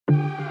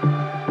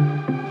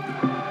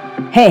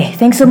Hey,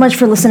 thanks so much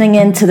for listening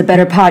in to the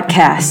Better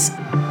Podcast.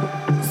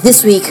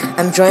 This week,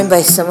 I'm joined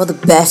by some of the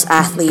best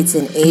athletes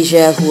in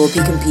Asia who will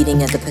be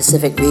competing at the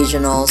Pacific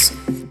Regionals.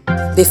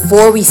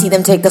 Before we see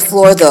them take the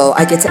floor, though,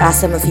 I get to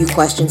ask them a few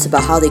questions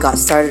about how they got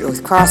started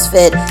with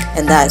CrossFit,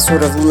 and that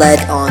sort of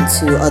led on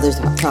to other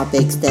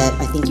topics that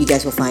I think you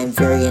guys will find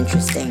very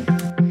interesting.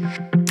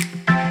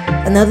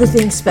 Another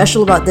thing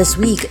special about this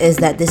week is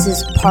that this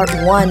is part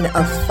 1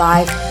 of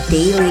 5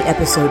 daily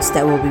episodes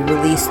that will be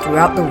released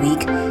throughout the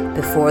week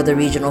before the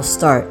regionals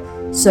start.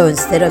 So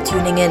instead of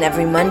tuning in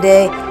every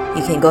Monday,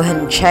 you can go ahead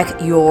and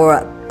check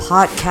your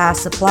podcast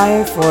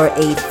supplier for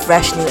a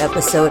fresh new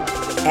episode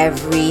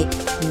every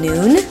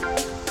noon.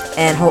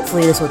 And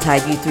hopefully this will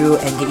tide you through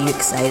and get you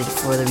excited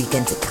for the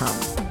weekend to come.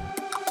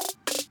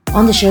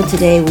 On the show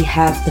today, we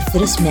have the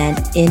fittest man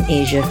in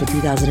Asia for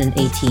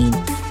 2018.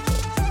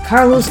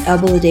 Carlos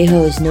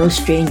Albaladejo is no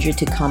stranger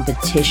to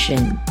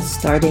competition.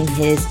 Starting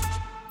his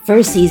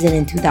first season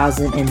in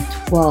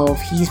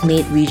 2012, he's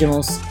made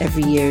regionals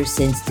every year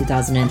since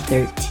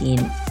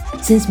 2013.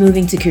 Since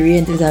moving to Korea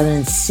in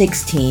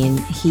 2016,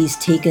 he's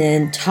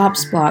taken top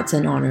spots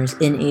and honors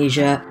in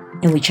Asia,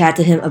 and we chat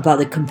to him about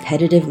the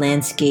competitive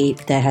landscape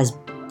that has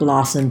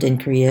blossomed in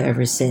Korea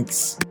ever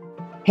since.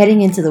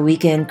 Heading into the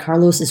weekend,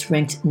 Carlos is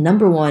ranked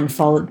number 1,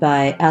 followed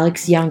by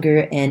Alex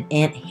Younger and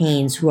Ant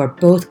Haynes, who are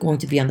both going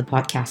to be on the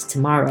podcast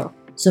tomorrow.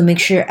 So make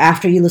sure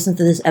after you listen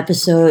to this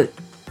episode,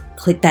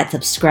 click that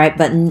subscribe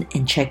button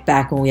and check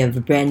back when we have a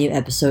brand new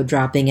episode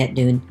dropping at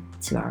noon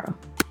tomorrow.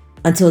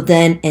 Until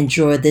then,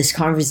 enjoy this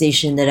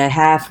conversation that I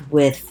have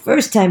with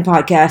first-time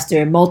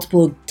podcaster,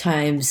 multiple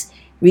times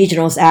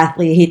regionals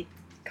athlete,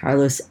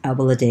 Carlos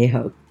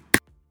Albaladejo.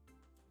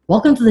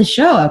 Welcome to the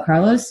show,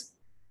 Carlos.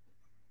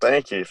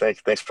 Thank you.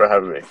 Thanks for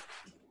having me.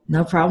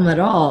 No problem at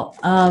all.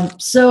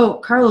 So,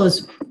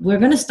 Carlos, we're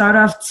going to start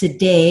off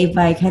today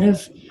by kind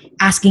of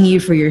asking you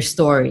for your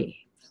story.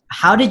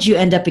 How did you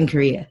end up in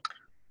Korea?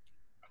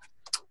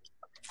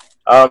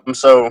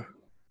 So,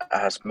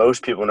 as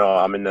most people know,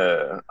 I'm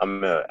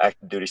an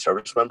active duty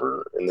service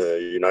member in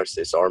the United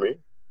States Army.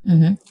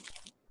 Mm-hmm.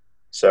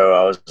 So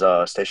I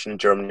was stationed in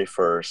Germany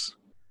first,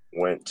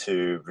 went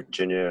to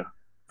Virginia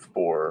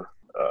for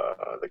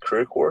the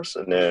career course,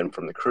 and then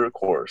from the career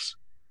course,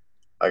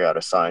 I got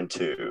assigned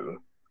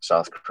to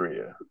South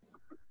Korea.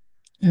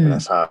 And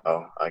that's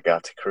how I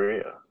got to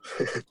Korea.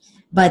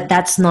 But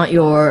that's not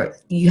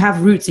you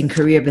have roots in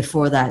Korea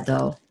before that,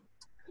 though.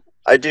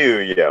 I do,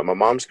 yeah. My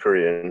mom's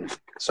Korean,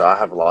 so I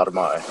have a lot of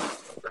my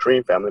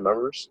Korean family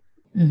members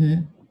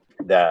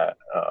that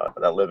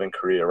live in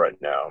Korea right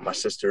now. My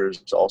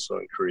sister's also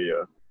in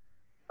Korea.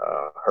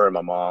 Her and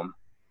my mom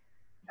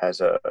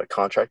has a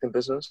contracting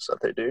business that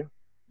they do.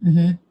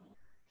 Mm-hmm.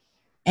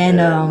 And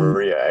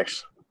Maria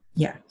actually.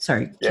 Yeah,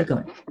 sorry. Keep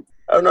going.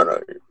 Oh,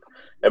 no.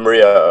 And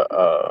Maria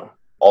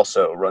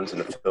also runs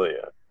an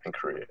affiliate in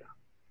Korea.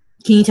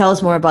 Can you tell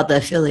us more about the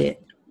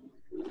affiliate?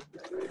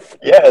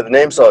 Yeah, the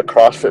name's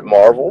CrossFit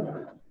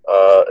Marvel.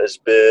 It's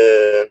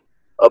been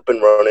up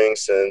and running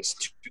since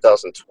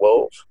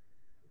 2012.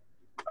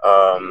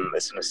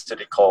 It's in a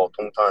city called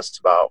Dongtan. It's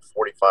about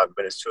 45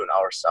 minutes to an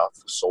hour south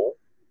of Seoul.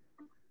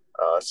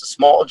 It's a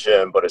small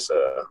gym, but it's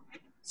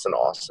an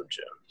awesome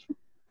gym.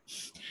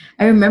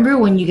 I remember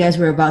when you guys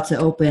were about to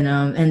open,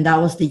 and that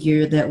was the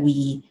year that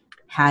we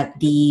had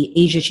the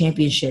Asia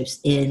Championships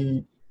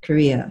in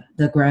Korea,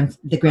 the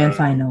grand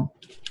final.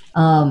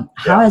 How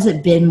has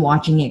it been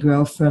watching it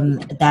grow from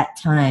that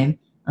time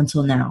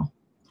until now?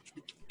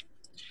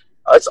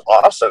 It's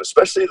awesome,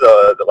 especially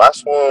the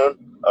last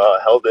one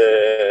held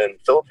in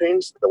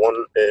Philippines, the one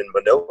in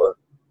Manila.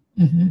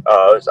 Mm-hmm.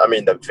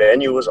 The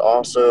venue was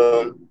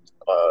awesome.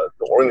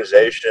 The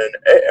organization,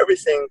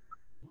 everything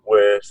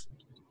with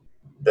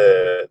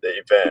the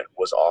event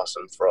was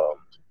awesome, from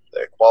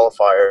the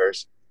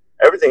qualifiers.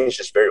 Everything is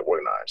just very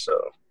organized.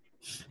 So,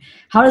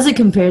 how does it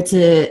compare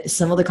to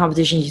some of the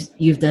competitions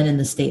you've done in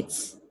the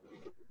States?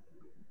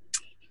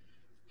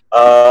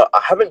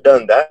 I haven't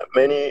done that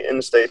many in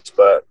the States,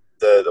 but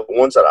the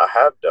ones that I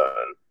have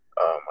done,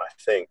 I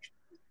think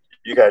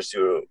you guys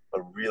do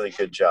a really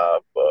good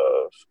job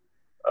of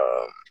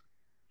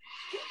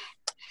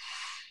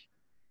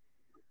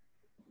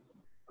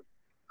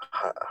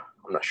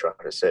I'm not sure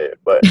how to say it,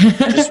 but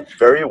just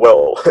very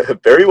well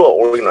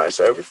organized.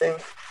 So everything,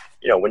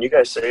 when you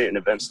guys say an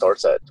event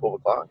starts at 12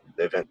 o'clock,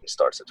 the event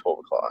starts at 12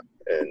 o'clock.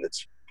 And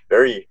it's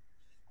very,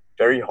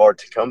 very hard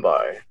to come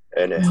by.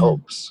 And it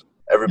helps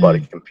everybody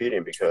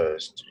competing,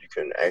 because you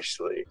can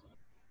actually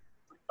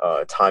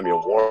time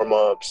your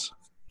warm-ups.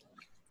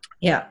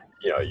 Yeah.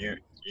 You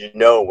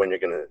know when you're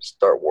going to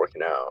start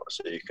working out,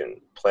 so you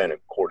can plan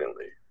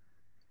accordingly,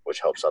 which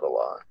helps out a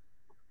lot.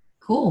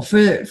 Cool.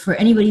 For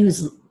anybody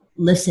who's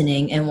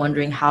listening and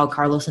wondering how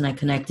Carlos and I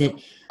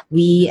connected,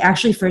 we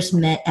actually first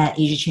met at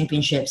Asia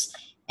Championships,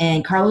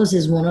 and Carlos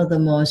is one of the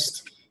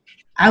most,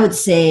 I would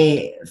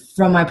say,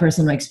 from my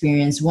personal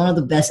experience, one of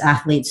the best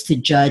athletes to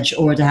judge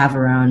or to have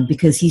around,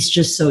 because he's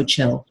just so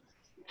chill.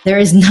 There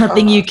is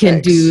nothing you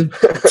can do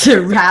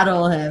to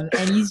rattle him,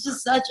 and he's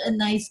just such a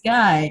nice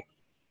guy.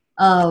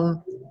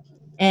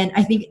 And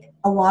I think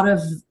a lot of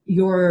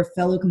your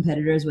fellow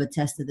competitors would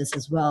attest to this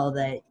as well,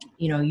 that,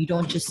 you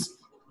don't just,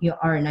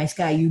 are a nice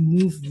guy, you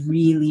move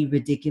really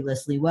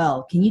ridiculously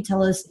well. Can you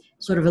tell us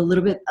sort of a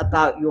little bit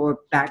about your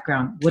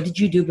background? What did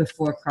you do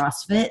before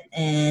CrossFit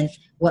and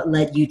what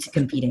led you to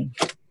competing?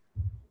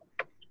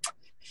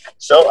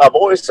 So I've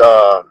always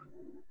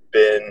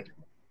been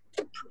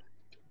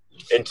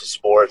into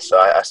sports.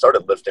 I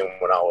started lifting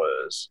when I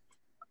was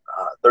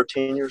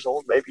 13 years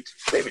old, maybe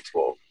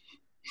 12.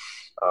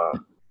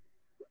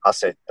 I'll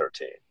say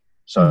 13.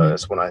 So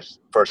that's when I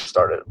first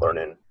started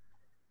learning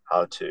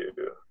how to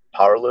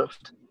power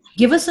lift.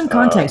 Give us some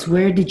context.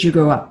 Where did you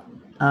grow up?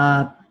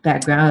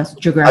 Background,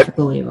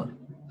 geographical level.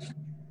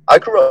 I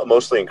grew up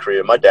mostly in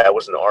Korea. My dad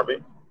was in the Army.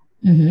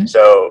 Mm-hmm.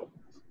 So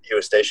he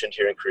was stationed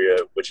here in Korea,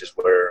 which is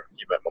where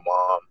he met my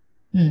mom.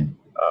 Mm.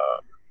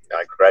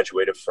 I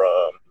graduated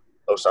from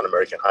Osan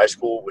American High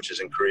School, which is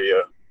in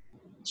Korea.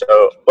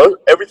 So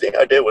everything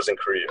I did was in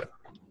Korea.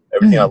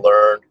 Everything I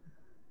learned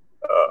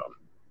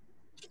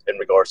in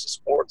regards to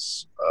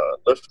sports,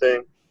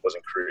 lifting, was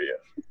in Korea.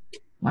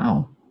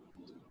 Wow.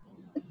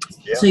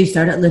 Yeah. So you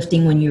started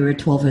lifting when you were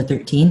 12 or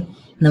 13, and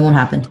then what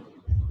happened?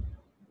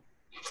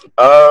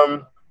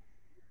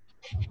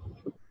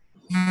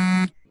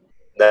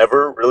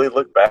 Never really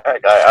looked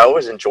back. I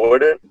always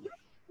enjoyed it.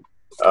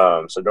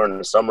 So during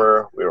the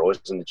summer, we were always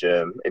in the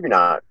gym. Maybe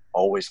not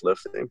always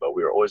lifting, but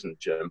we were always in the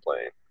gym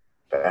playing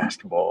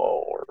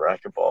basketball or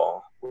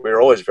racquetball. We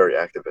were always very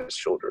active as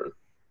children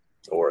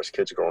or as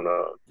kids growing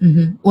up.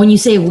 Mm-hmm. When you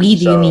say we,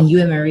 do you mean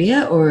you and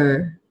Maria,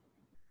 or?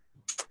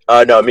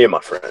 No, me and my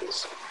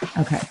friends.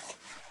 Okay,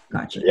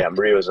 gotcha. Yeah,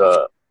 Maria was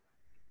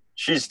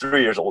she's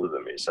 3 years older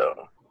than me, so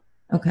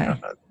okay.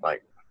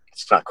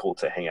 It's not cool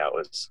to hang out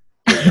with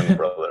your younger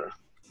brother.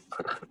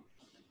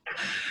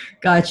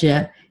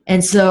 Gotcha.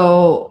 And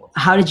so,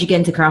 how did you get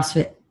into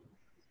CrossFit?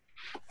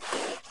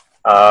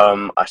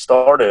 I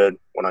started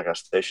when I got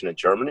stationed in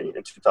Germany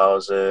in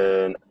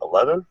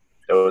 2011.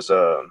 It was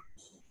a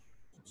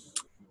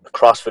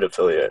CrossFit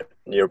affiliate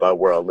nearby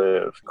where I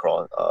live,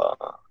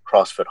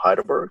 CrossFit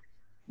Heidelberg.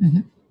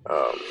 Mm-hmm.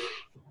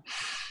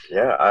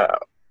 I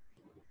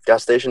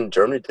got stationed in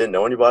Germany, didn't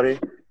know anybody,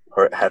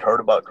 had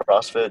heard about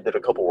CrossFit, did a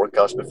couple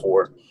workouts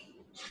before,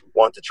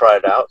 wanted to try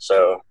it out.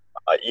 So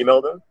I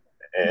emailed them,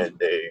 and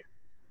they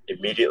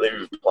immediately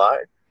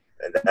replied.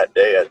 And that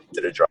day I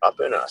did a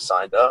drop-in, and I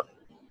signed up.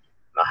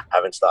 And I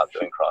haven't stopped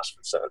doing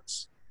CrossFit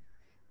since.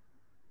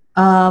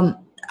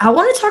 I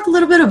want to talk a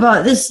little bit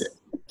about this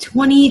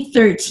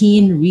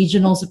 2013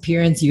 regionals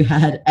appearance you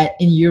had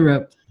in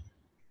Europe.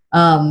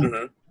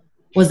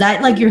 Was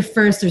that like your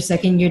first or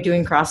second year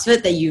doing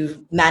CrossFit that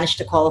you managed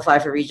to qualify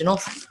for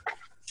regionals?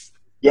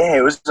 Yeah,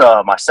 it was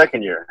my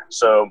second year.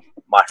 So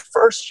my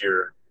first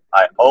year,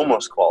 I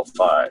almost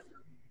qualified,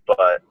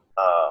 but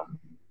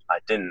I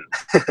didn't.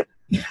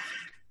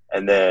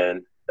 And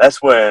then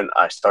that's when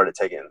I started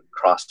taking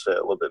CrossFit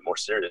a little bit more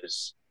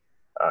serious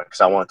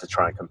because I wanted to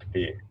try and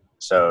compete.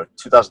 So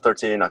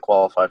 2013, I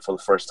qualified for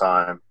the first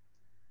time.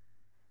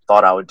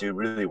 Thought I would do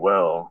really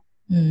well.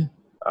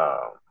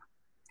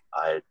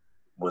 I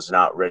was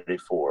not ready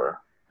for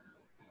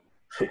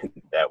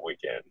that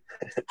weekend.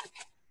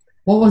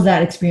 What was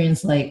that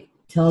experience like?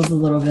 Tell us a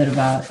little bit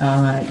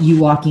about you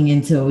walking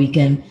into a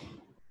weekend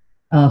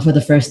for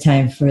the first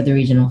time for the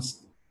regionals.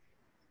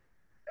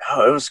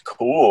 Oh, it was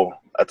cool.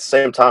 At the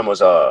same time, it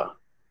was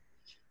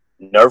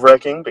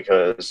nerve-wracking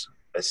because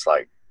it's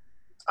like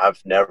I've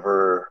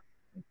never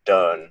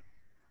done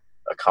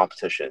a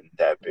competition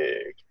that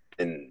big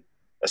in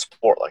a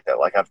sport like that.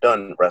 Like I've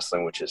done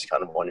wrestling, which is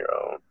kind of on your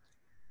own,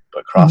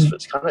 but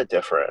CrossFit's kind of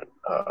different.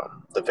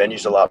 The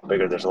venue's a lot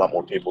bigger. There's a lot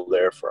more people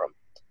there from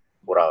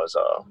what I was,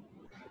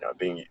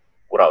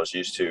 what I was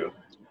used to.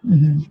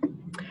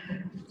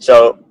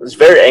 So I was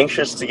very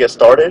anxious to get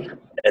started,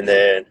 and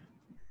then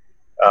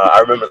I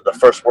remember the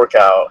first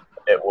workout.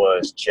 It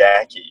was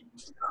Jackie.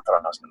 I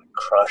thought I was going to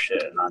crush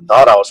it, and I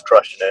thought I was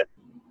crushing it.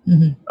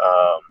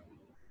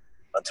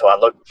 Until I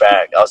looked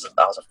back, I was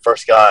the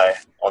first guy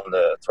on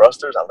the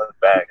thrusters. I looked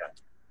back, I'm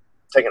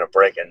taking a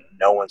break, and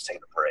no one's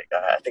taking a break.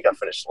 I think I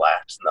finished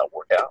last in that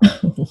workout.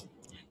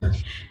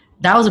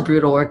 That was a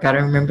brutal workout. I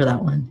remember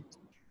that one.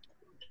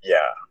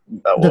 Yeah,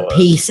 that the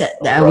pace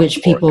at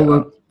which people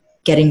were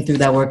getting through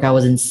that workout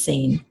was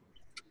insane.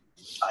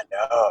 I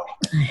know.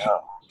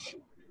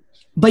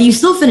 But you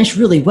still finished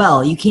really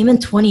well. You came in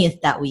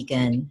 20th that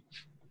weekend.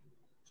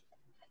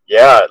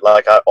 Yeah,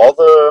 like all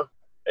the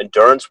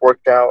endurance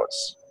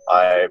workouts,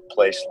 I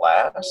placed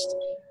last,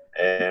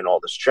 and all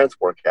the strength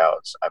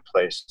workouts, I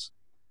placed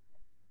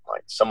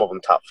like some of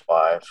them top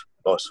 5,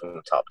 most of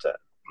them top 10.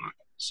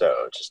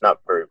 So just not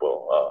very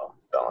well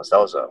balanced. That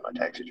was my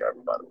taxi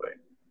driver, by the way.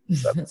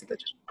 That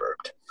just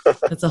burped.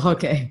 That's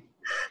okay.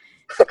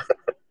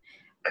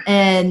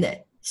 And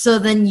so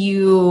then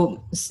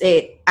you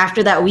say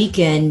after that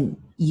weekend,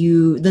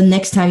 the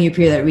next time you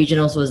appeared at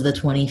regionals was the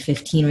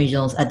 2015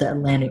 regionals at the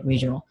Atlantic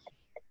Regional.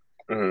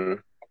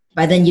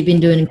 By then you've been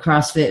doing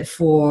CrossFit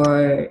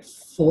for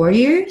 4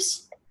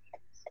 years?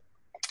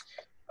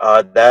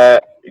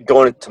 That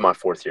Going into my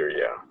fourth year,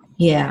 yeah.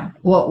 Yeah.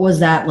 What was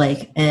that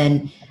like?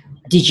 And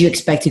did you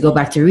expect to go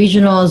back to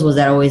regionals? Was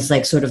that always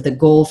like sort of the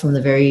goal from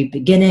the very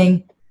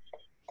beginning?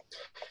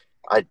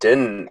 I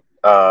didn't.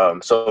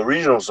 So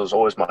regionals was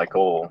always my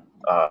goal.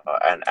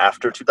 And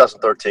after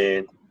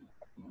 2013,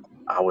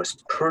 I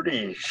was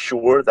pretty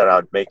sure that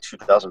I'd make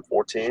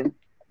 2014.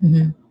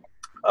 Mm-hmm.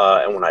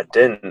 And when I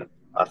didn't,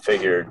 I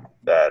figured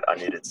that I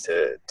needed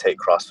to take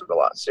CrossFit a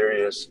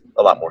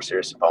lot more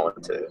serious if I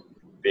wanted to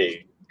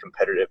be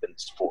competitive in the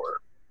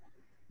sport.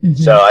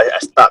 Mm-hmm. So I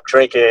stopped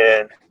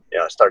drinking,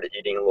 I started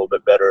eating a little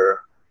bit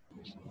better.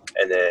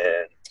 And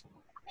then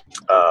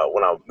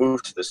when I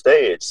moved to the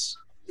States,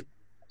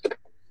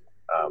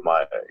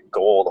 my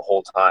goal the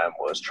whole time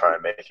was try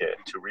and make it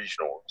to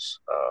regionals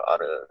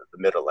out of the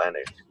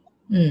Mid-Atlantic.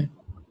 Mm.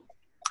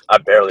 I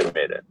barely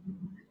made it.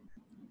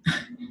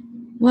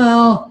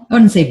 Well, I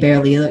wouldn't say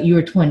barely. You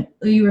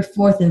were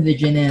fourth in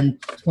Vision and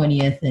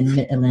 20th in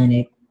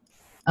Mid-Atlantic.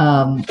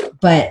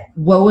 But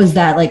what was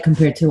that like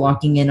compared to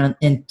walking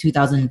in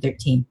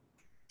 2013?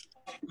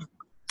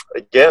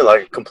 Again,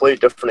 like a completely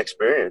different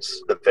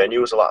experience. The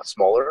venue was a lot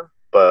smaller,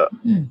 but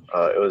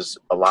it was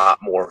a lot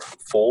more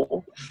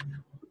full.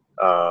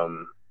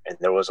 And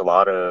there was a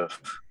lot of,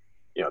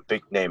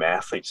 big name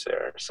athletes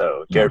there.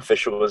 So Garrett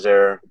Fisher was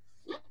there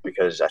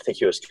because I think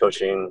he was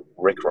coaching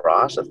Rick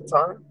Ross at the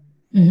time.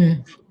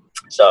 Mm-hmm.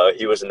 So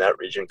he was in that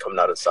region coming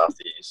out of the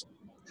Southeast.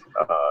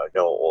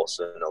 Noah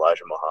Olson,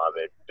 Elijah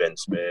Muhammad, Ben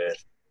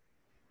Smith,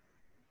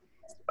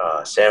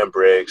 Sam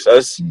Briggs. So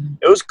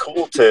it was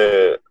cool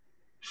to,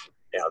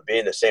 be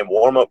in the same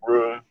warm-up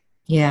room.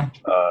 Yeah.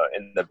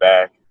 In the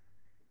back.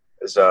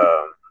 It was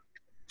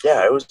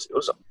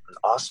an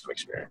awesome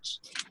experience.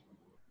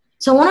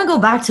 So I want to go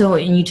back to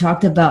when you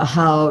talked about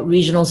how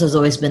regionals has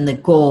always been the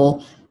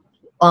goal.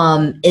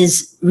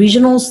 Is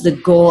regionals the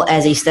goal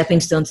as a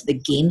stepping stone to the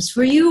games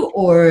for you,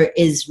 or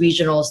is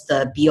regionals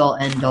the be all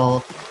end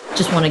all?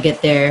 Just want to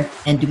get there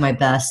and do my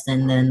best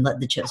and then let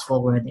the chips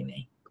fall where they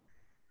may.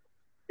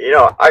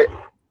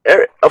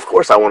 Of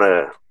course I want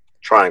to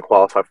try and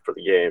qualify for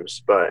the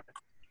games, but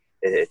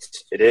it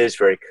is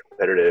very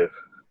competitive.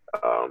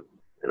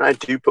 And I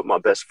do put my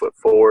best foot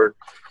forward.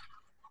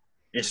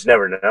 You just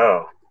never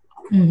know.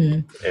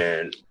 Mm-hmm.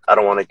 And I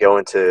don't want to go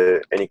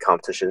into any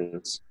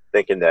competitions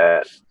thinking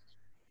that,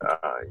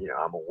 I'm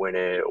going to win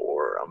it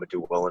or I'm going to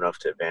do well enough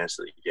to advance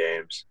to the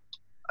games.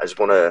 I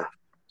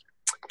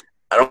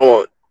don't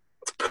want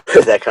to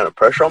put that kind of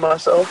pressure on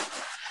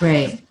myself.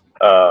 Right.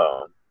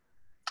 I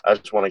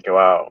just want to go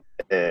out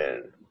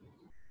and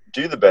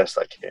do the best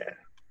I can,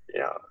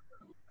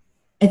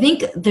 I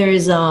think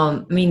there's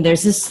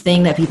this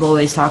thing that people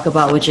always talk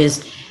about, which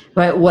is,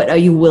 right, what are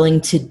you willing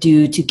to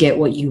do to get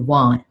what you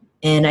want?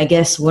 And I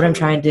guess what I'm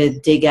trying to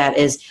dig at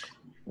is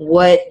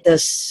what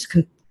does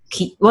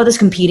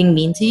competing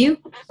mean to you?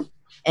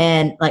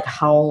 And like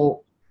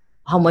how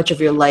much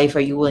of your life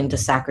are you willing to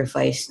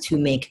sacrifice to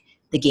make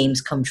the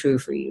games come true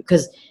for you?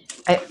 Because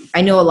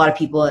I know a lot of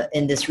people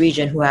in this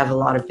region who have a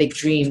lot of big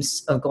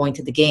dreams of going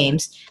to the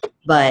games,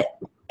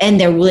 and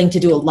they're willing to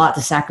do a lot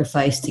to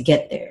sacrifice to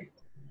get there.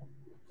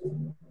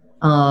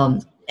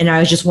 And I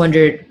was just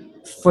wondered,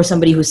 for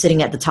somebody who's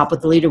sitting at the top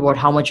of the leaderboard,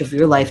 how much of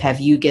your life have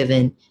you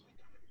given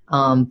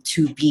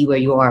to be where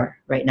you are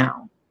right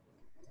now?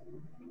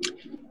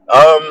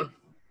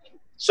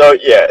 So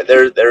yeah,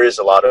 there is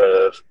a lot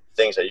of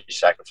things that you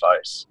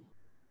sacrifice.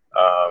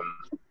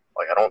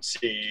 Like I don't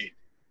see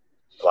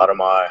a lot of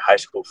my high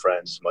school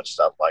friends as much as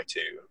I'd like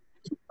to.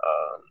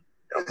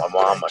 My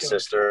mom, my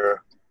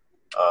sister,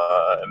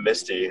 and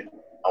Misty,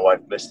 my wife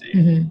Misty,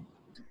 Mm-hmm.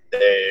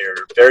 they're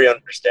very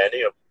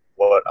understanding of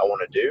what I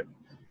want to do.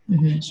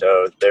 Mm-hmm.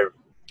 So they're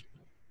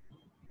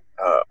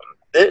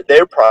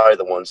probably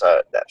the ones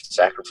that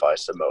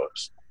sacrifice the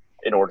most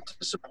in order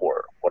to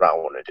support what I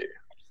want to do.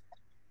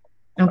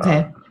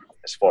 Okay.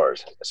 As far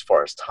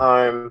as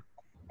time,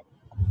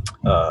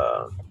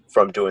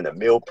 from doing the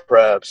meal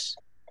preps.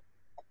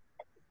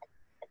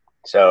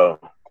 So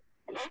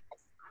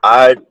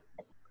I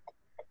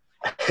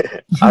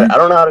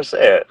don't know how to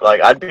say it.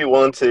 Like I'd be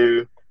willing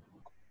to.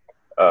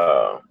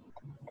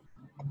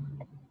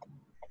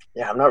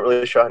 I'm not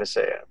really sure how to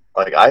say it.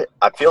 Like I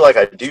feel like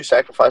I do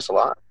sacrifice a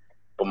lot,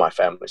 but my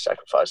family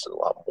sacrifices a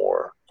lot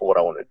more for what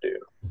I want to do.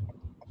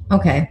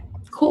 Okay,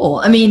 cool.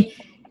 I mean,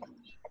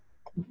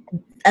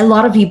 a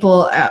lot of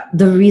people,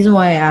 the reason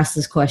why I asked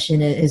this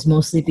question is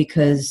mostly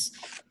because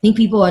I think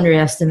people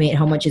underestimate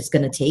how much it's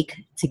going to take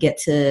to get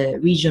to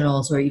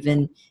regionals or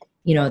even,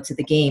 to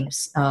the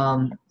games,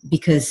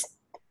 because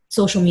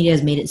social media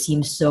has made it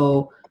seem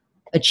so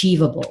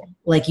achievable.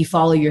 Like you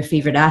follow your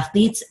favorite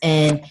athletes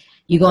and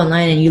you go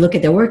online and you look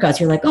at their workouts,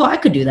 you're like, oh, I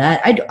could do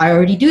that. I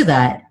already do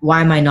that.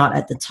 Why am I not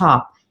at the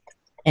top?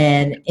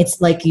 And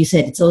it's like you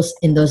said, it's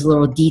in those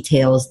little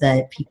details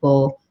that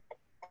people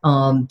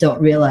don't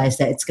realize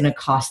that it's going to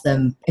cost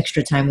them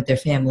extra time with their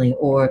family,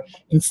 or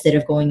instead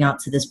of going out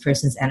to this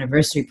person's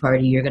anniversary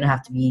party, you're going to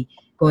have to be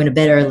going to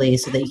bed early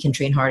so that you can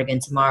train hard again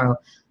tomorrow.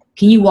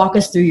 Can you walk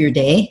us through your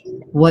day?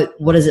 What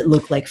does it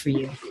look like for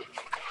you?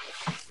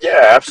 Yeah,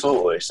 Yeah,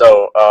 absolutely.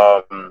 So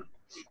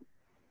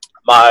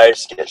my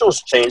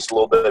schedule's changed a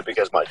little bit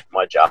because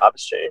my job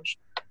has changed.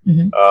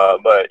 Mm-hmm.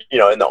 But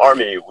in the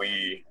Army,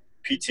 we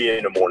PT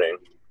in the morning.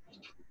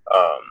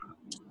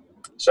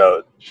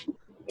 So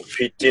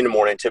PT in the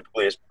morning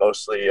typically is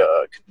mostly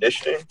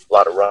conditioning, a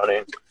lot of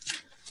running.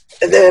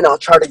 And then I'll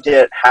try to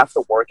get half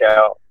the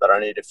workout that I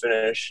need to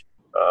finish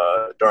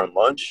during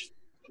lunch.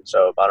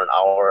 So about an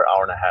hour,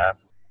 hour and a half.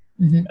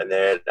 Mm-hmm. And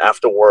then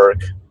after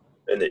work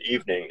in the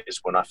evening is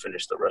when I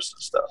finish the rest of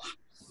the stuff.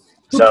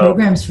 Who So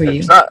programs for you?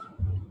 it's not,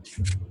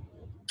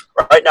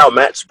 right now,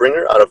 Matt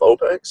Springer out of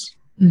OPEX.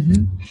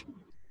 Mm-hmm.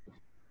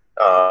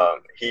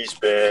 He's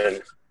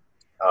been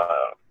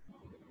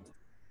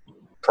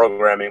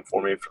programming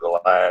for me for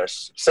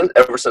the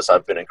ever since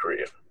I've been in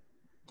Korea.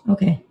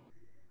 Okay.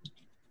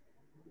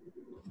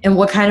 And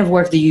what kind of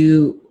work do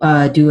you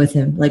do with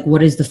him? Like,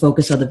 what is the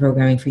focus of the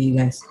programming for you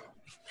guys?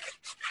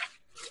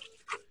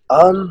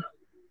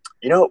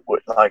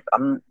 Like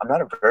I'm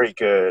not a very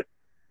good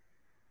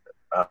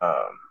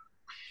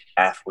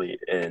athlete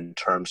in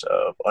terms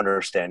of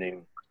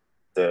understanding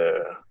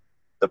the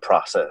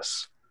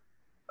process.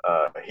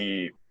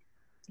 He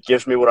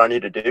gives me what I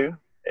need to do,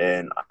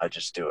 and I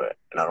just do it,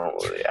 and I don't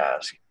really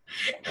ask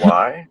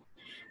why.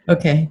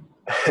 Okay.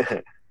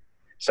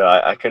 So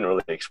I couldn't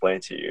really explain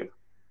to you.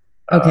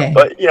 Okay.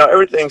 But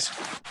everything's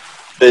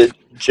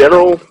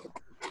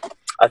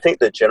I think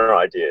the general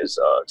idea is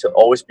to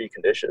always be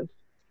conditioned,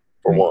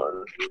 for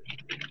one,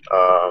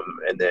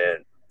 and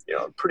then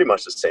pretty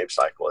much the same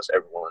cycle as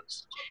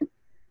everyone's.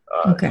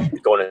 Okay.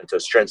 Going into a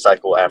strength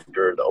cycle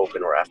after the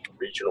open or after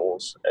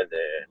regionals, and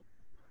then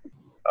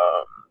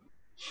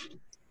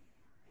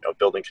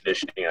building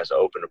conditioning as the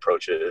open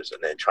approaches,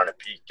 and then trying to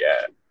peak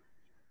at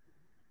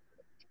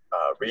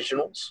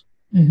regionals.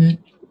 Mm-hmm.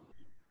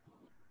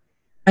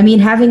 I mean,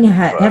 having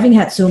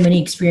had so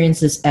many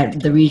experiences at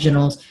the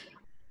regionals,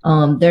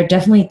 there are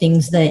definitely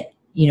things that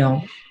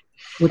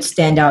would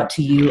stand out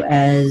to you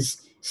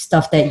as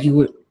stuff that you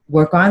would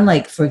work on.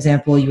 Like, for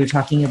example, you were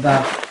talking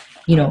about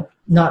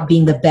not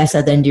being the best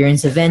at the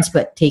endurance events,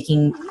 but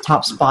taking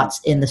top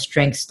spots in the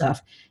strength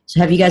stuff. So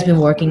have you guys been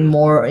working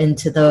more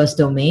into those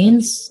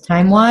domains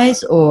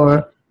time-wise,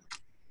 or?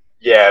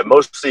 Yeah,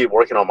 mostly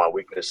working on my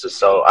weaknesses.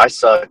 So I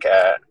suck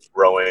at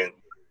rowing.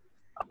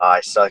 I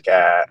suck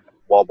at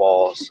wall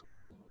balls.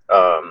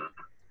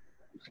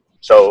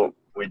 So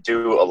we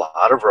do a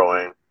lot of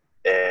rowing,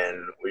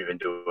 and we've been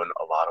doing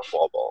a lot of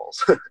wall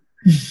balls.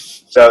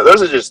 So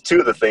those are just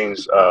two of the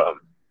things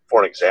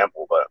for an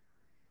example. But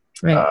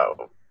right.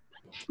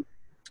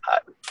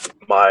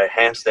 My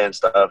handstand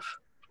stuff,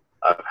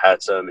 I've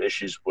had some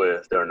issues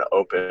with during the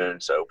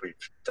open, so we've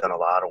done a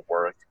lot of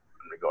work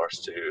in regards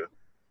to,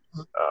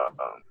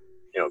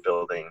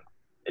 building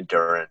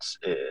endurance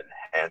in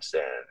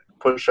handstand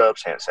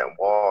push-ups, handstand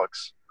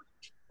walks,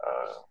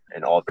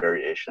 and all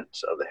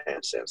variations of the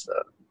handstand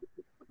stuff.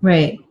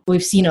 Right.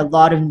 We've seen a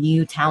lot of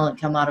new talent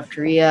come out of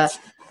Korea.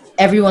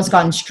 Everyone's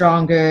gotten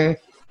stronger,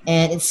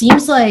 and it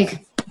seems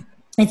like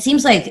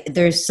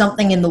there's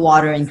something in the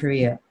water in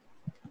Korea.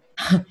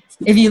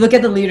 If you look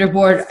at the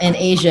leaderboard in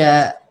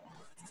Asia,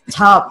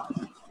 top,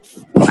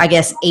 I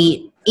guess,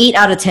 8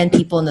 out of 10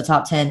 people in the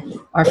top 10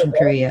 are from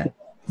Korea.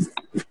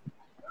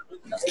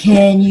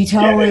 Can you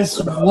tell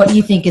us what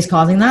you think is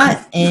causing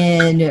that?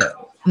 And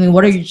I mean,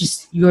 what are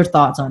your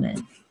thoughts on it?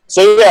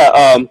 So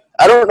yeah,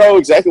 I don't know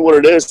exactly what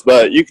it is,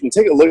 but you can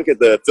take a look at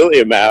the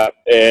affiliate map,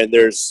 and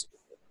there's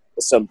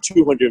some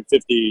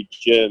 250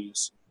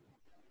 gyms,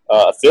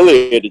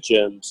 affiliated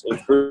gyms in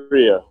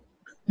Korea,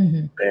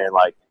 Mm-hmm. and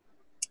like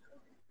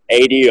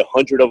 80,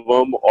 100 of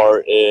them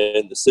are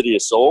in the city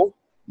of Seoul.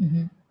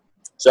 Mm-hmm.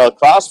 So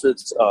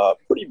CrossFit's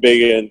pretty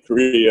big in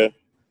Korea.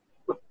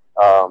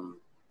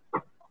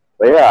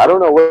 But yeah, I don't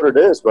know what it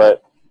is,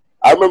 but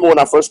I remember when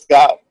I first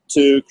got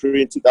to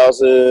Korea in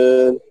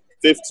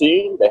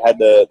 2015, they had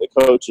the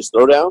coaches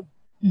throwdown.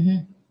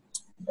 Mm-hmm.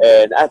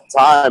 And at the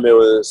time, it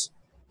was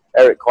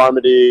Eric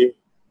Carmody,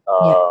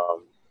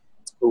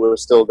 who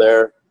was still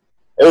there.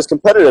 It was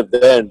competitive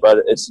then,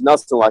 but it's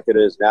nothing like it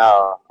is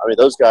now. I mean,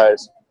 those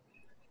guys,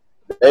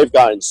 they've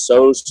gotten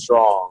so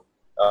strong,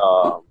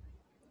 all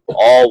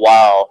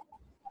while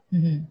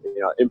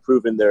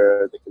improving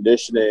the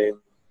conditioning.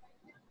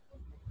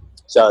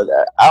 So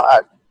I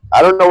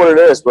don't know what it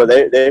is, but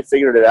they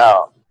figured it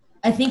out.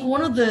 I think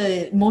one of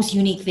the most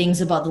unique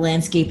things about the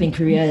landscape in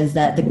Korea is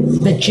that the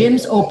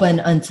gyms open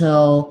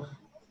until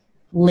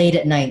late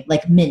at night,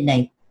 like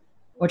midnight.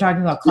 We're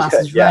talking about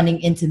classes running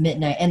into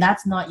midnight, and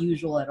that's not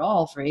usual at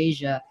all for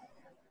Asia.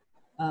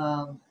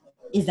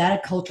 Is that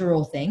a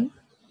cultural thing?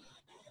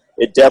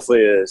 It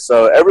definitely is.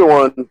 So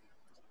everyone,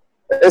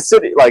 the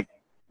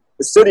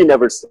city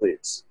never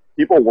sleeps.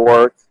 People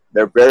work.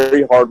 They're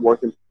very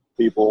hardworking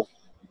people.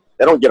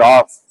 They don't get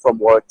off from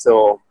work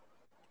till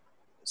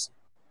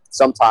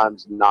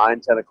sometimes 9,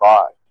 10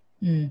 o'clock.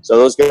 Mm. So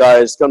those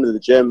guys come to the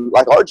gym.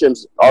 Like our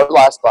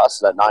last class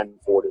is at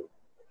 9:40,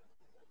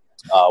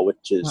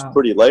 which is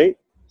pretty late.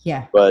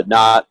 Yeah. But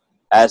not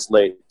as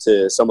late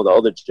to some of the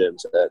other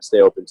gyms that stay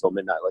open until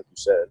midnight, like you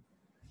said.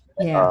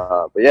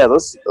 Yeah. But yeah,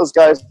 those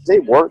guys, they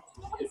work.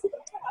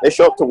 They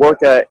show up to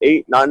work at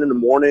 8, 9 in the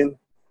morning,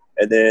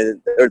 and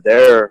then they're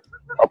there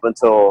up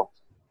until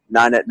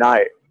 9 at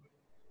night,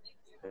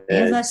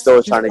 Yeah, and that's still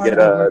just trying to part get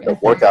of the work the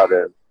ethic. workout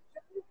in.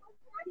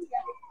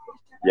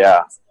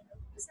 Yeah.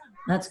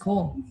 That's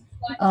cool.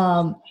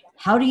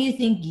 How do you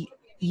think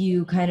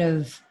you kind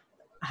of,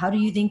 how do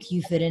you think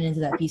you fit into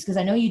that piece? Because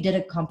I know you did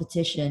a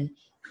competition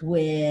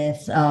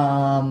with,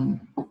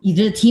 you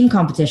did a team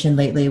competition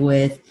lately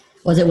with,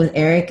 was it with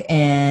Eric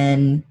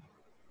and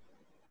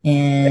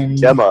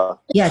Gemma.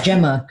 Yeah,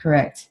 Gemma,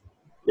 correct.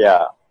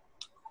 Yeah.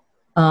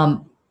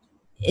 Does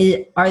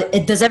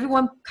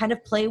everyone kind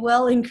of play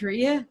well in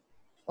Korea,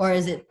 or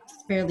is it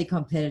fairly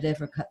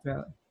competitive or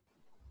cutthroat?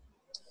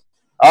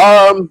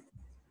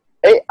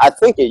 I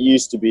think it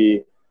used to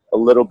be a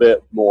little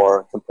bit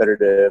more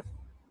competitive,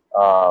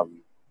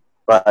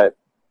 but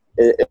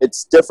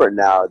it's different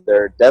now.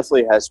 There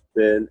definitely has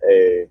been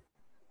a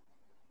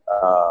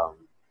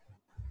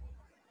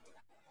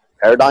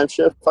paradigm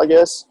shift, I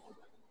guess.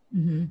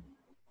 Mm-hmm.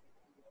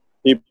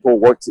 People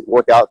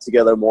work out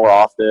together more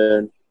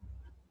often.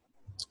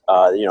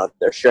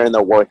 They're sharing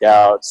their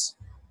workouts,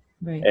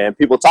 Right. and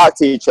people talk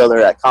to each other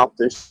at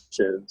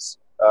competitions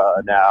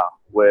now.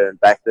 When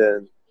back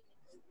then,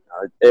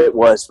 it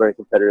was very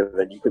competitive,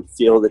 and you could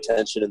feel the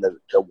tension in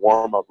the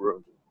warm-up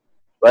room.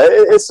 But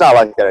it's not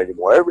like that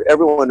anymore.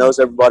 Everyone knows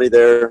everybody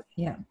there.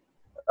 Yeah.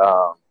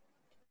 So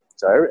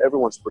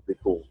everyone's pretty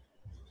cool.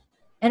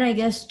 And I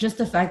guess just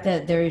the fact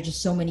that there are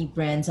just so many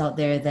brands out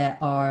there that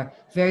are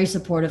very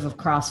supportive of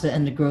CrossFit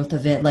and the growth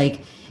of it,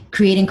 like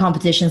creating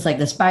competitions like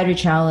the Spider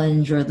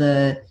Challenge or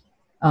the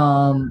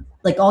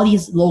like all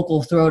these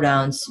local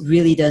throwdowns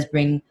really does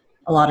bring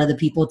a lot of the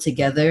people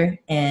together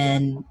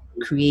and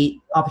create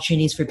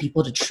opportunities for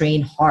people to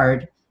train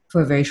hard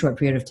for a very short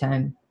period of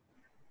time.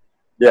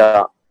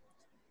 Yeah.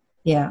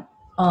 Yeah.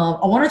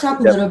 I want to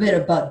talk a little bit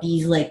about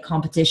these like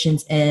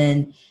competitions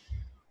and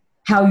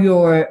how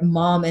your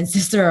mom and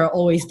sister are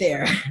always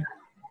there.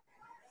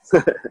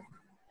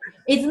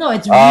 It's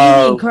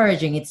really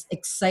encouraging. It's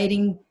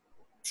exciting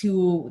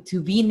to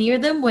be near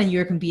them when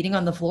you're competing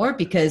on the floor,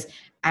 because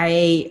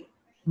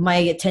my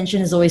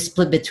attention is always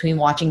split between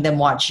watching them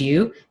watch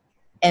you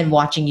and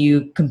watching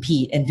you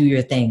compete and do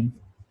your thing.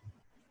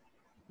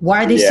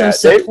 Why are they so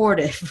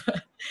supportive?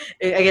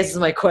 I guess is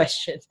my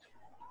question.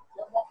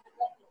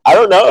 I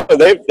don't know.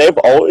 They've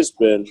always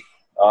been.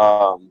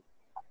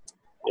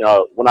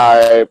 When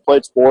I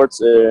played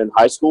sports in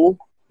high school,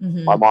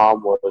 Mm-hmm. my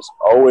mom was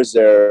always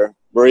there.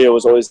 Maria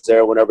was always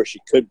there whenever she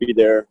could be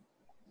there.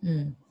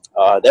 Mm.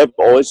 They've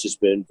always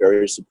just been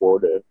very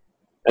supportive.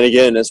 And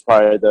again, that's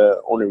probably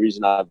the only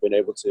reason I've been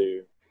able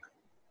to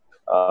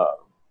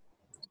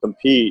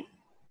compete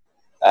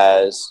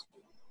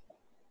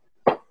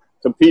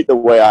the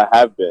way I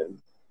have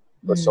been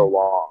for so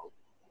long.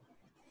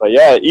 But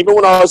yeah, even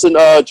when I was in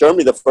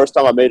Germany, the first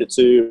time I made it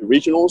to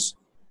regionals,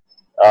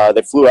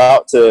 they flew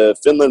out to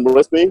Finland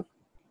with me.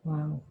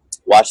 Wow.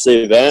 Watched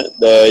the event.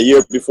 The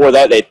year before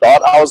that, they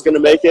thought I was going to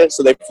make it,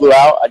 so they flew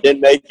out. I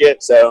didn't make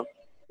it, so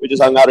we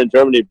just hung out in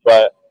Germany.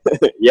 But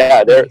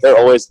yeah, they're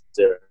always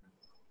there.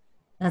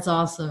 That's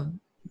awesome.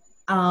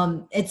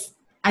 I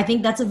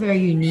think that's a very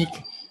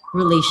unique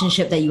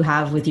relationship that you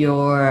have with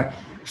your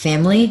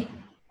family.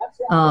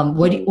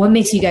 What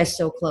makes you guys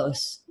so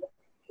close?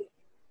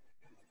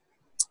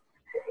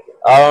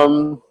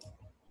 Yeah,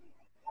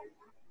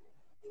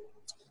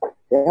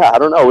 I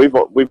don't know. We've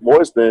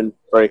always been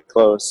very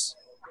close.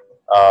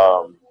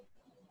 I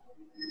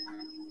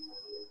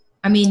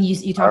mean,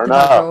 you talked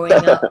about growing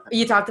up.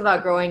 You talked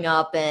about growing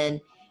up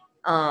and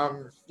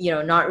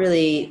not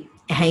really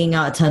hanging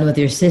out a ton with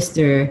your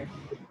sister.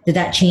 Did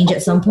that change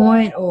at some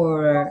point,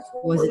 or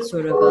was it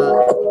sort of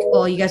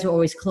you guys were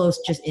always close,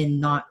 just in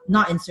not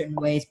in certain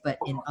ways, but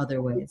in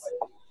other ways?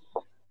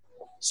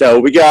 So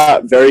we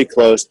got very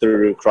close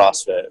through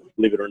CrossFit,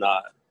 believe it or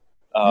not.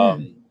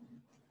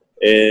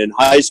 In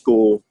high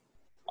school,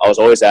 I was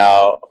always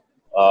out,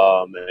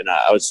 and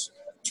I was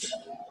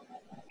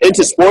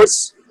into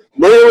sports.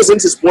 Maria was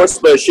into sports,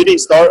 but she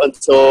didn't start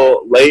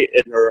until late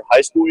in her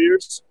high school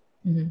years.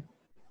 Mm-hmm.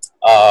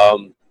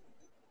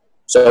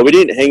 So we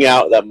didn't hang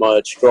out that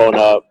much growing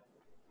up.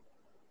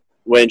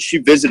 When she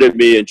visited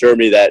me in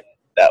Germany that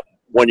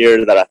one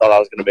year that I thought I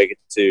was going to make it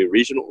to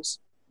regionals,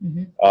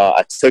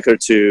 I took her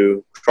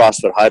to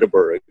CrossFit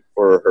Heidelberg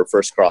for her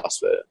first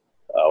CrossFit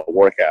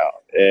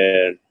workout,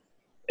 and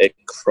it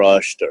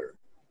crushed her.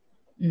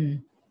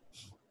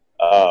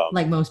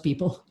 Like most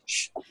people.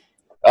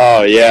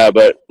 Oh, yeah,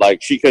 but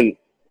like she couldn't.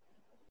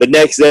 The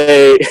next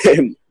day,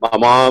 my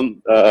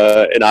mom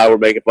and I were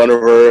making fun of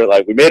her.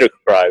 Like, we made her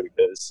cry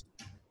because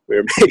we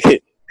were making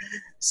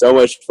so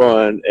much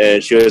fun,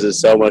 and she was in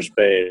so much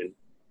pain.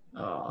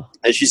 Oh.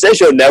 And she said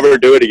she'll never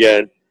do it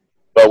again.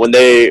 But when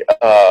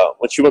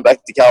she went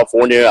back to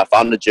California, I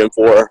found a gym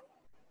for her,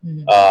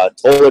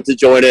 told her to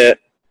join it.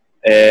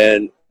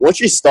 And once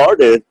she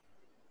started,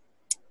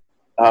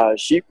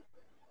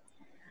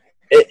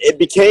 it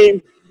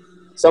became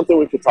something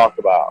we could talk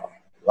about.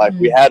 Like,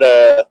 we had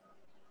a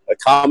a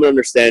common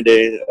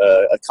understanding,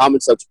 a common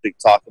subject to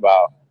talk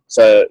about.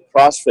 So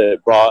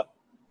CrossFit brought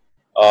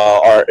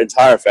our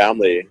entire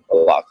family a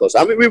lot closer.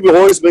 I mean, we've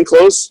always been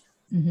close,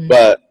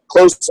 but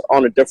close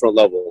on a different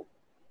level.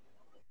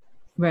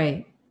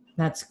 Right.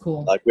 That's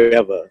cool. Like we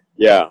have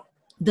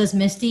Does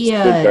Misty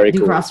do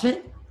cool.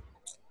 CrossFit?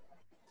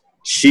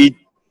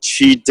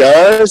 She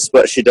does,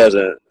 but she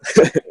doesn't.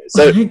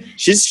 So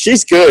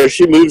she's good.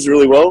 She moves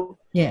really well.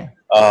 Yeah.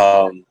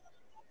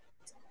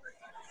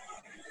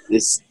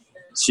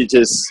 She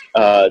just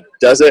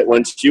does it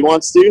when she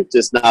wants to.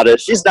 Just not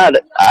as she's not.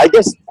 I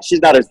guess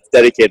she's not as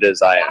dedicated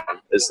as I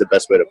am. Is the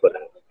best way to put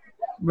it.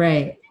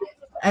 Right.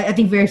 I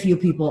think very few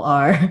people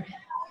are,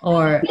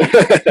 or,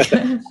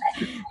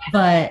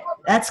 but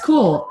that's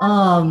cool.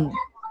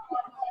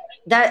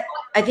 That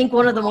I think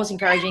one of the most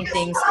encouraging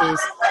things is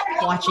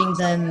watching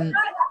them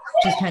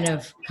just kind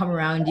of come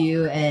around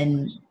you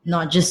and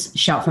not just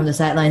shout from the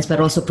sidelines, but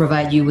also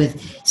provide you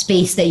with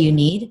space that you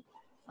need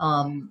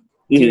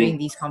during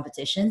these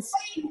competitions.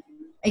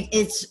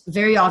 It's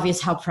very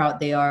obvious how proud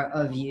they are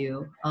of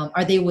you.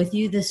 Are they with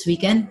you this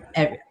weekend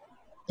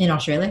in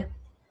Australia?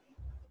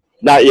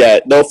 Not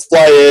yet. They'll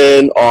fly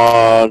in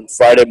on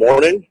Friday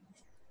morning.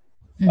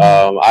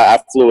 I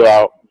flew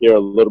out here a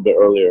little bit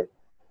earlier.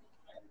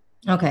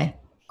 Okay,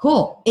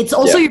 cool. It's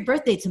also your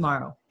birthday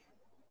tomorrow.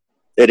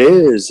 It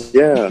is,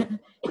 yeah.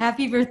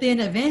 Happy birthday in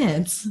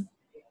advance.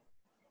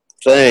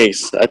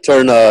 Thanks. I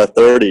turned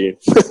 30.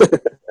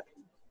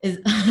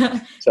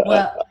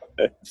 Well,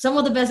 some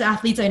of the best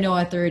athletes I know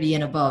are 30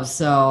 and above,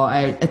 so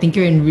I think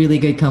you're in really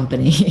good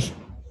company.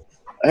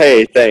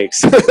 Hey,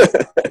 thanks.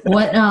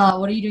 What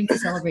are you doing to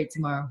celebrate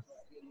tomorrow?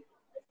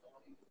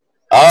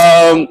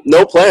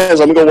 No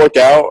plans. I'm gonna go work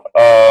out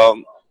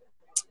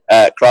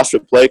at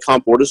CrossFit Play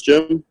Comp Borders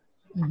Gym.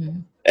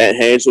 Aunt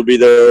Haynes will be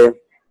there.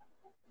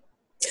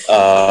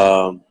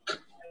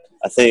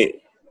 I think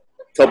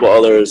a couple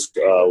others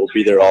will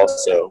be there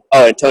also.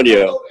 Oh,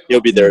 Antonio,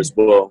 he'll be there as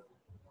well.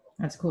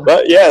 That's cool.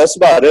 But yeah, that's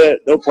about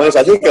it. No plans.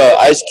 I think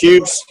Ice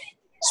Cube's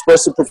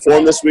supposed to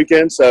perform this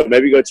weekend, so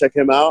maybe go check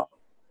him out.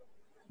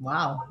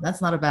 Wow,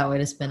 that's not a bad way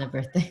to spend a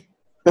birthday.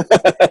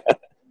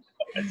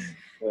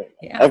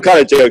 Yeah. I'm kind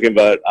of joking,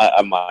 but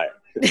I might.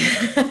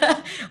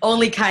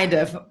 Only kind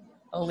of.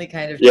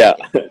 Yeah.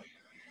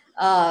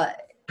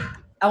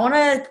 I want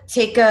to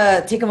take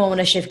a moment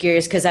to shift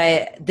gears because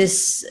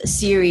this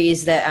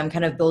series that I'm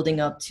kind of building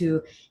up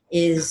to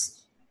is,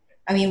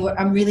 I mean,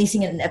 I'm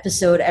releasing an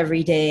episode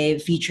every day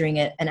featuring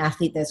an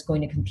athlete that's going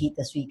to compete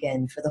this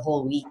weekend for the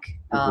whole week.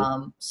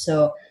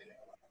 So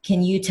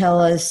can you tell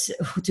us,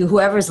 to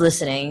whoever's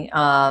listening,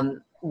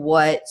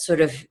 what's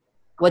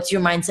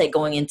your mindset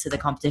going into the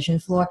competition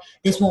floor?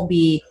 This won't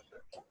be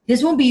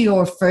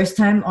your first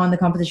time on the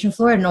competition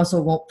floor, and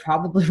also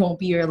probably won't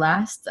be your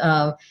last.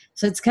 So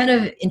it's kind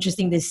of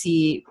interesting to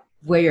see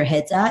where your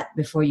head's at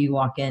before you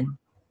walk in.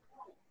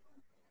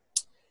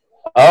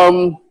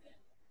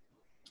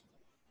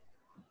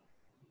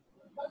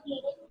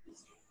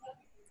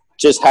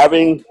 Just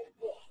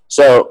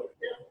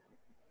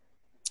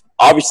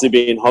obviously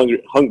being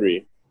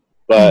hungry,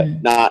 but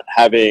not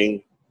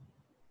having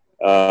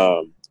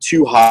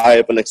too high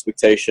of an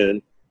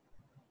expectation.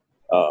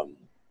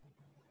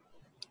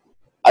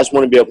 I just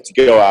want to be able to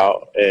go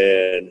out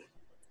and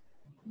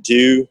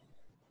do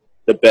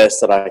the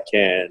best that I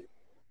can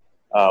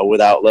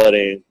without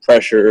letting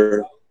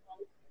pressure,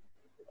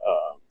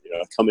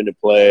 come into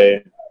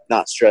play,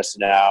 not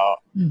stressing out.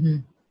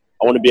 I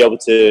want to be able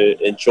to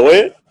enjoy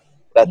it.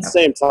 But at the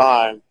same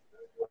time,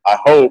 I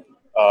hope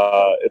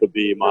it'll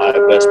be my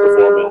best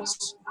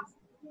performance.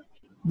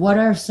 What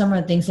are some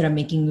of the things that are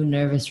making you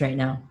nervous right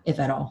now, if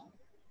at all?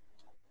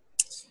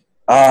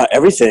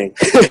 Everything.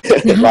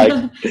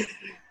 Because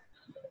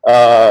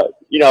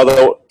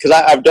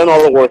I've done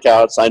all the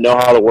workouts. I know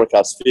how the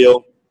workouts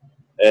feel.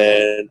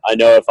 And I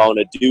know if I want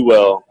to do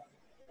well,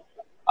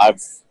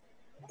 I've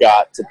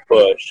got to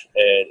push,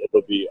 and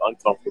it'll be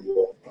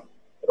uncomfortable.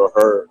 It'll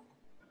hurt.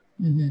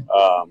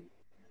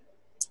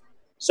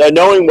 So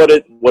knowing what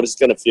it's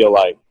going to feel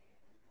like,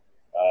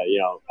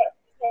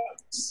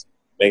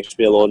 makes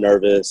me a little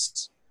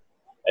nervous.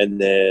 And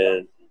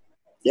then,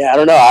 I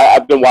don't know.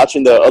 I've been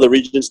watching the other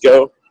regions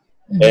go,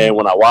 and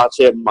when I watch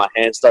it, my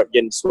hands start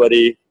getting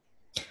sweaty.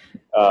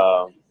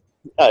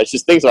 It's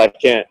just things that I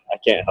can't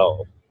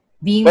help.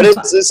 But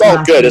it's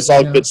all good. It's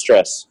all good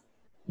stress.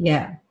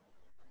 Yeah.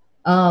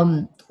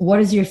 What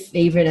is your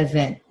favorite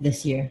event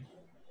this year?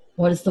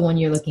 What is the one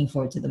you're looking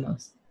forward to the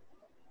most?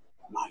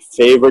 My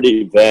favorite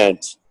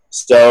event.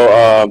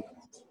 So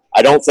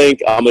I don't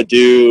think I'm going to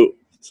do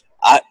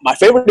 – my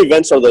favorite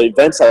events are the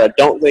events that I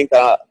don't think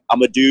I'm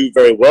going to do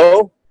very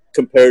well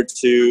compared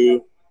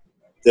to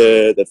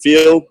the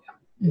field.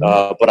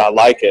 But I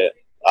like it.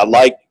 I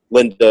like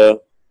Linda.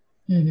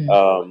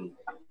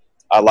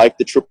 I like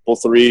the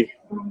 333.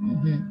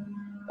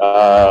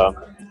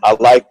 I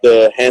like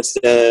the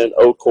handstand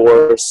O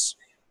course.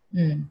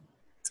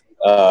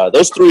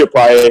 Those three are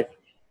probably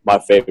my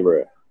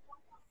favorite.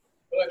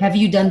 Have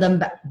you done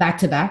them back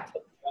to back?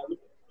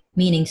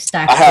 Meaning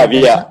stacked? I have,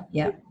 yeah.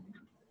 Yeah.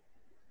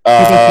 Did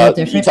they feel You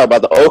different? talk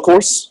about the O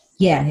course?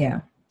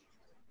 Yeah.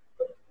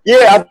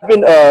 Yeah, I've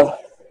been.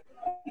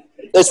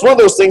 It's one of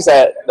those things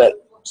that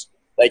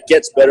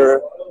gets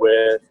better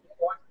with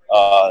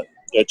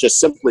just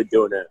simply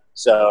doing it.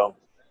 So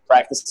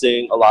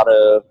practicing a lot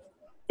of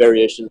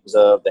variations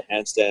of the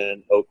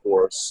handstand O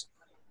course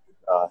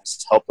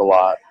has helped a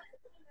lot.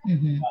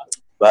 Mm-hmm.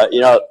 But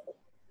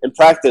in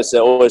practice,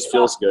 it always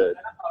feels good.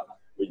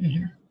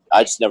 Mm-hmm.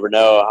 I just never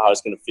know how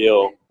it's going to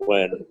feel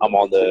when I'm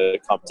on the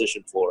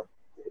competition floor.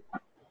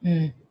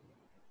 Mm.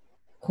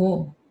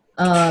 Cool.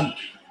 Are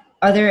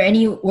there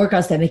any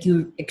workouts that make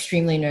you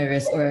extremely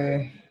nervous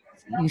or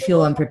you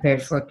feel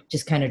unprepared for,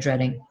 just kind of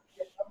dreading?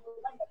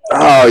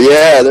 Oh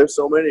yeah, there's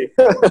so many.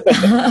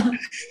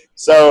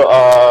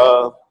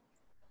 So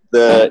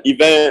the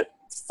event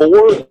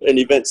 4 and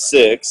event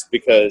 6,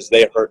 because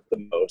they hurt the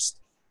most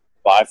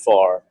by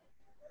far.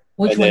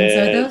 Which And ones are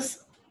then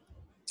those?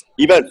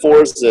 Event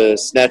 4 is the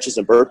snatches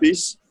and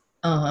burpees,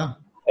 Uh-huh.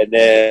 and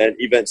then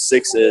event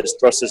 6 is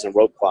thrusters and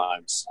rope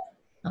climbs.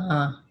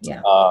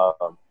 Yeah.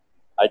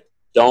 I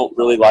don't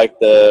really like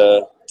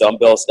the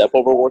dumbbell step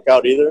over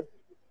workout either,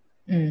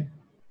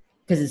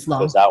 Because it's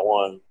long. because that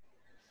one,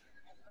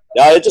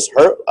 yeah, it just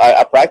hurt.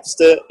 I practiced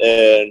it,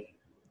 and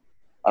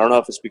I don't know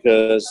if it's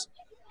because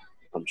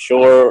I'm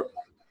short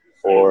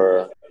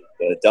or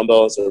the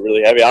dumbbells are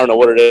really heavy. I don't know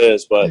what it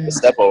is, but the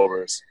step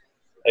overs,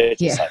 it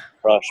just like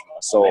crushed my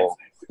soul.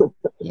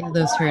 Yeah,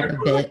 those hurt a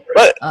bit.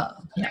 But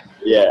Yeah.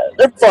 yeah,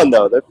 they're fun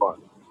though. They're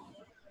fun.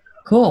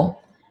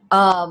 Cool.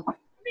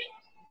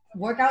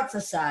 Workouts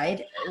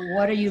aside,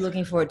 what are you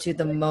looking forward to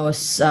the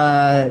most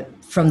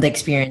from the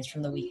experience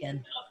from the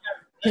weekend?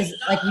 Because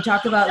like we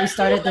talked about, we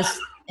started this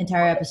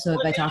entire episode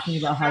by talking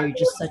about how you're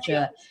just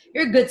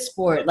you're a good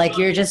sport. Like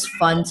you're just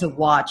fun to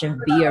watch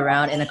and be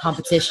around in a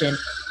competition.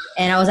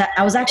 And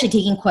I was actually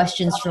taking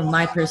questions from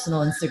my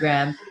personal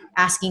Instagram,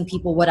 asking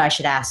people what I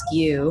should ask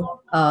you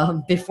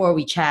before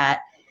we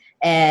chat.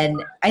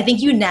 And I think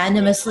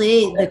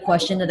unanimously, the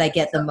question that I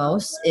get the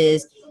most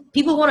is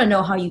people want to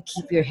know how you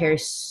keep your hair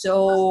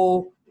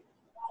so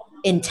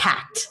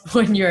intact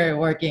when you're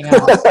working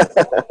out.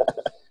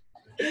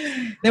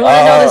 They want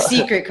to know the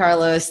secret,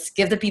 Carlos.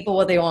 Give the people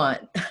what they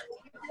want.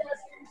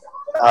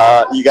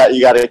 You got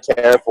to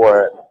care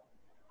for it.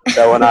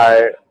 So when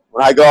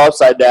I go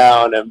upside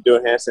down and I'm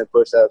doing handstand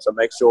push-ups, I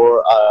make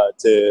sure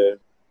to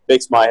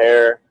fix my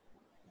hair.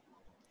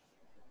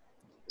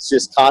 It's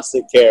just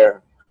constant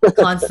care.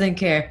 Constant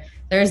care.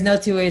 There's no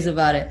two ways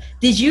about it.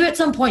 Did you at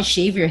some point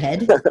shave your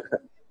head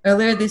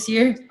earlier this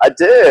year? I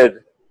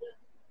did.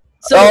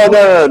 So,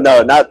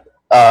 no, not.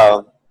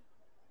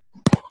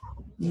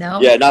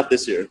 No? Yeah, not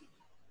this year.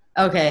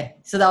 Okay,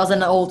 so that was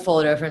an old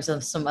folder from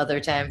some other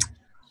time.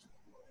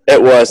 It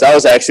was. That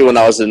was actually when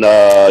I was in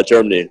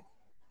Germany.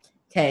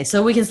 Okay,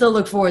 so we can still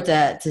look forward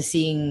to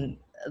seeing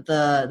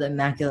the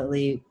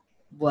immaculately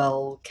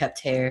well kept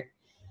hair.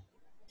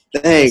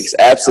 Thanks,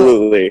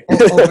 absolutely.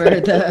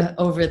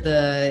 over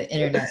the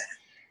internet.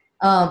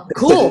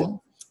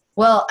 Cool.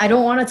 Well, I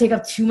don't want to take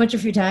up too much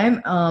of your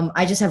time.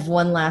 I just have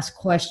one last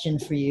question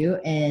for you,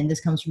 and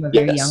this comes from a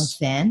very young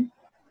fan.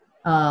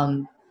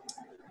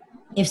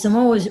 If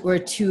someone were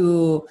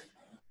to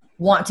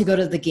want to go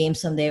to the game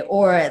someday,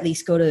 or at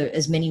least go to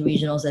as many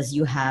regionals as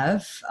you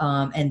have,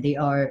 and they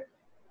are,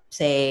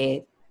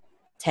 say,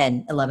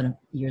 10, 11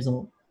 years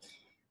old,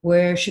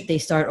 where should they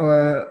start,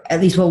 or at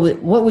least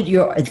what would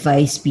your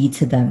advice be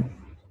to them?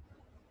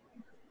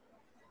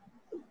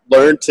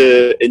 Learn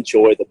to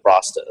enjoy the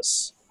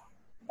process.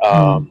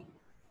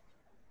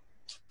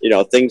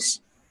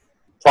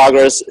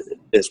 Progress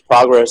is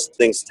progress.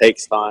 Things take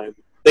time.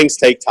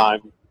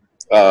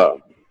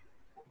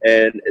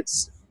 And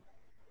it's,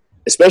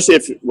 especially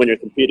when you're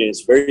competing,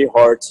 it's very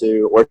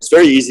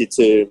easy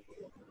to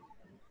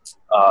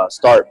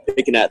start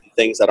picking at the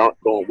things that aren't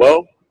going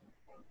well,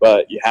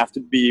 but you have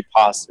to be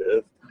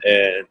positive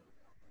and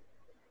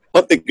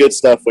put the good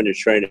stuff when you're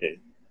training.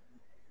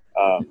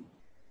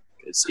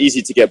 It's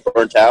easy to get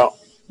burnt out,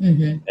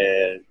 and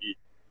you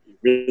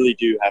really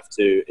do have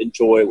to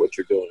enjoy what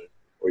you're doing,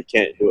 or you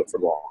can't do it for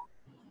long.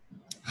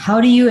 How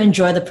do you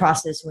enjoy the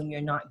process when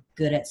you're not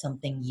good at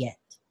something yet?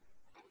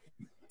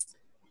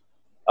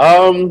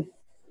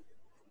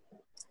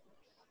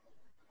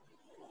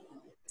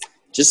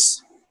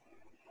 Just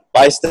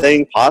by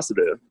staying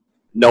positive,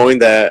 knowing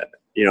that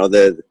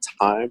the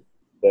time,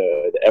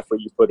 the effort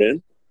you put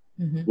in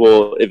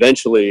will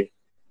eventually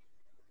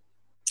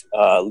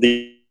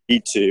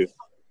lead to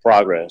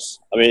progress.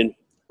 I mean,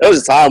 there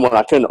was a time when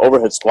I couldn't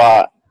overhead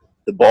squat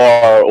the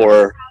bar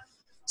or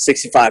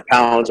 65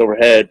 pounds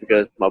overhead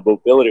because my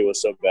mobility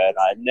was so bad.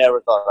 I never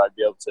thought I'd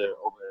be able to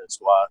overhead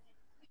squat.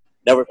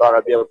 Never thought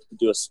I'd be able to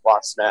do a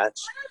squat snatch.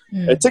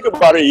 It took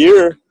about a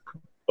year,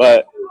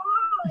 but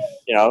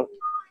now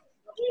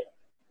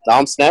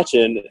I'm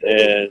snatching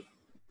and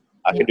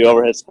I can do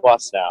overhead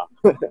squats now.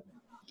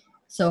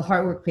 So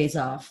hard work pays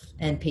off,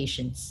 and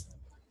patience.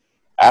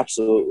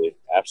 Absolutely.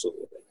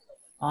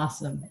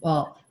 Awesome.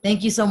 Well,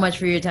 thank you so much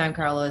for your time,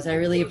 Carlos. I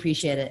really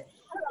appreciate it.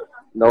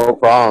 No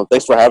problem.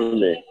 Thanks for having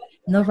me.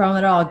 No problem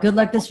at all. Good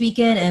luck this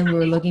weekend, and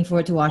we're looking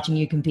forward to watching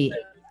you compete.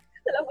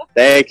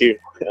 Thank you.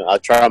 I'll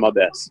try my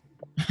best.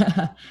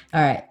 All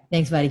right.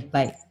 Thanks, buddy.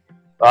 Bye.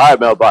 All right,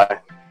 Mel. Bye.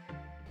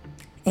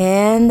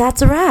 And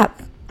that's a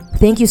wrap.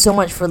 Thank you so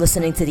much for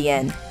listening to the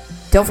end.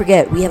 Don't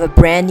forget, we have a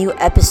brand new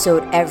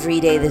episode every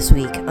day this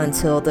week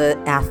until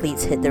the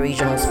athletes hit the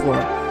regionals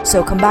floor.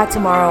 So come back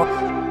tomorrow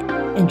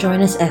and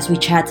join us as we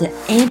chat to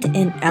Ant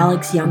and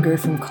Alex Younger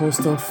from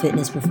Coastal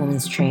Fitness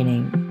Performance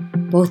Training.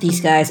 Both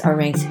these guys are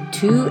ranked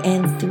 2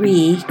 and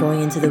 3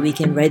 going into the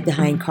weekend right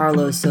behind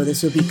Carlos, so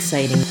this will be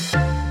exciting.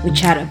 We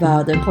chat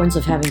about the importance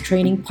of having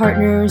training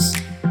partners,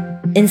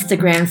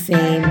 Instagram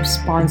fame,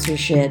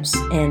 sponsorships,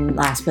 and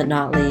last but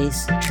not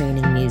least,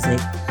 training music.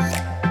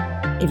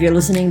 If you're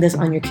listening this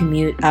on your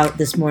commute out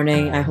this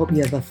morning, I hope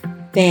you have a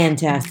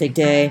fantastic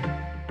day,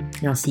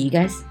 and I'll see you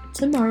guys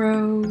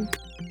tomorrow.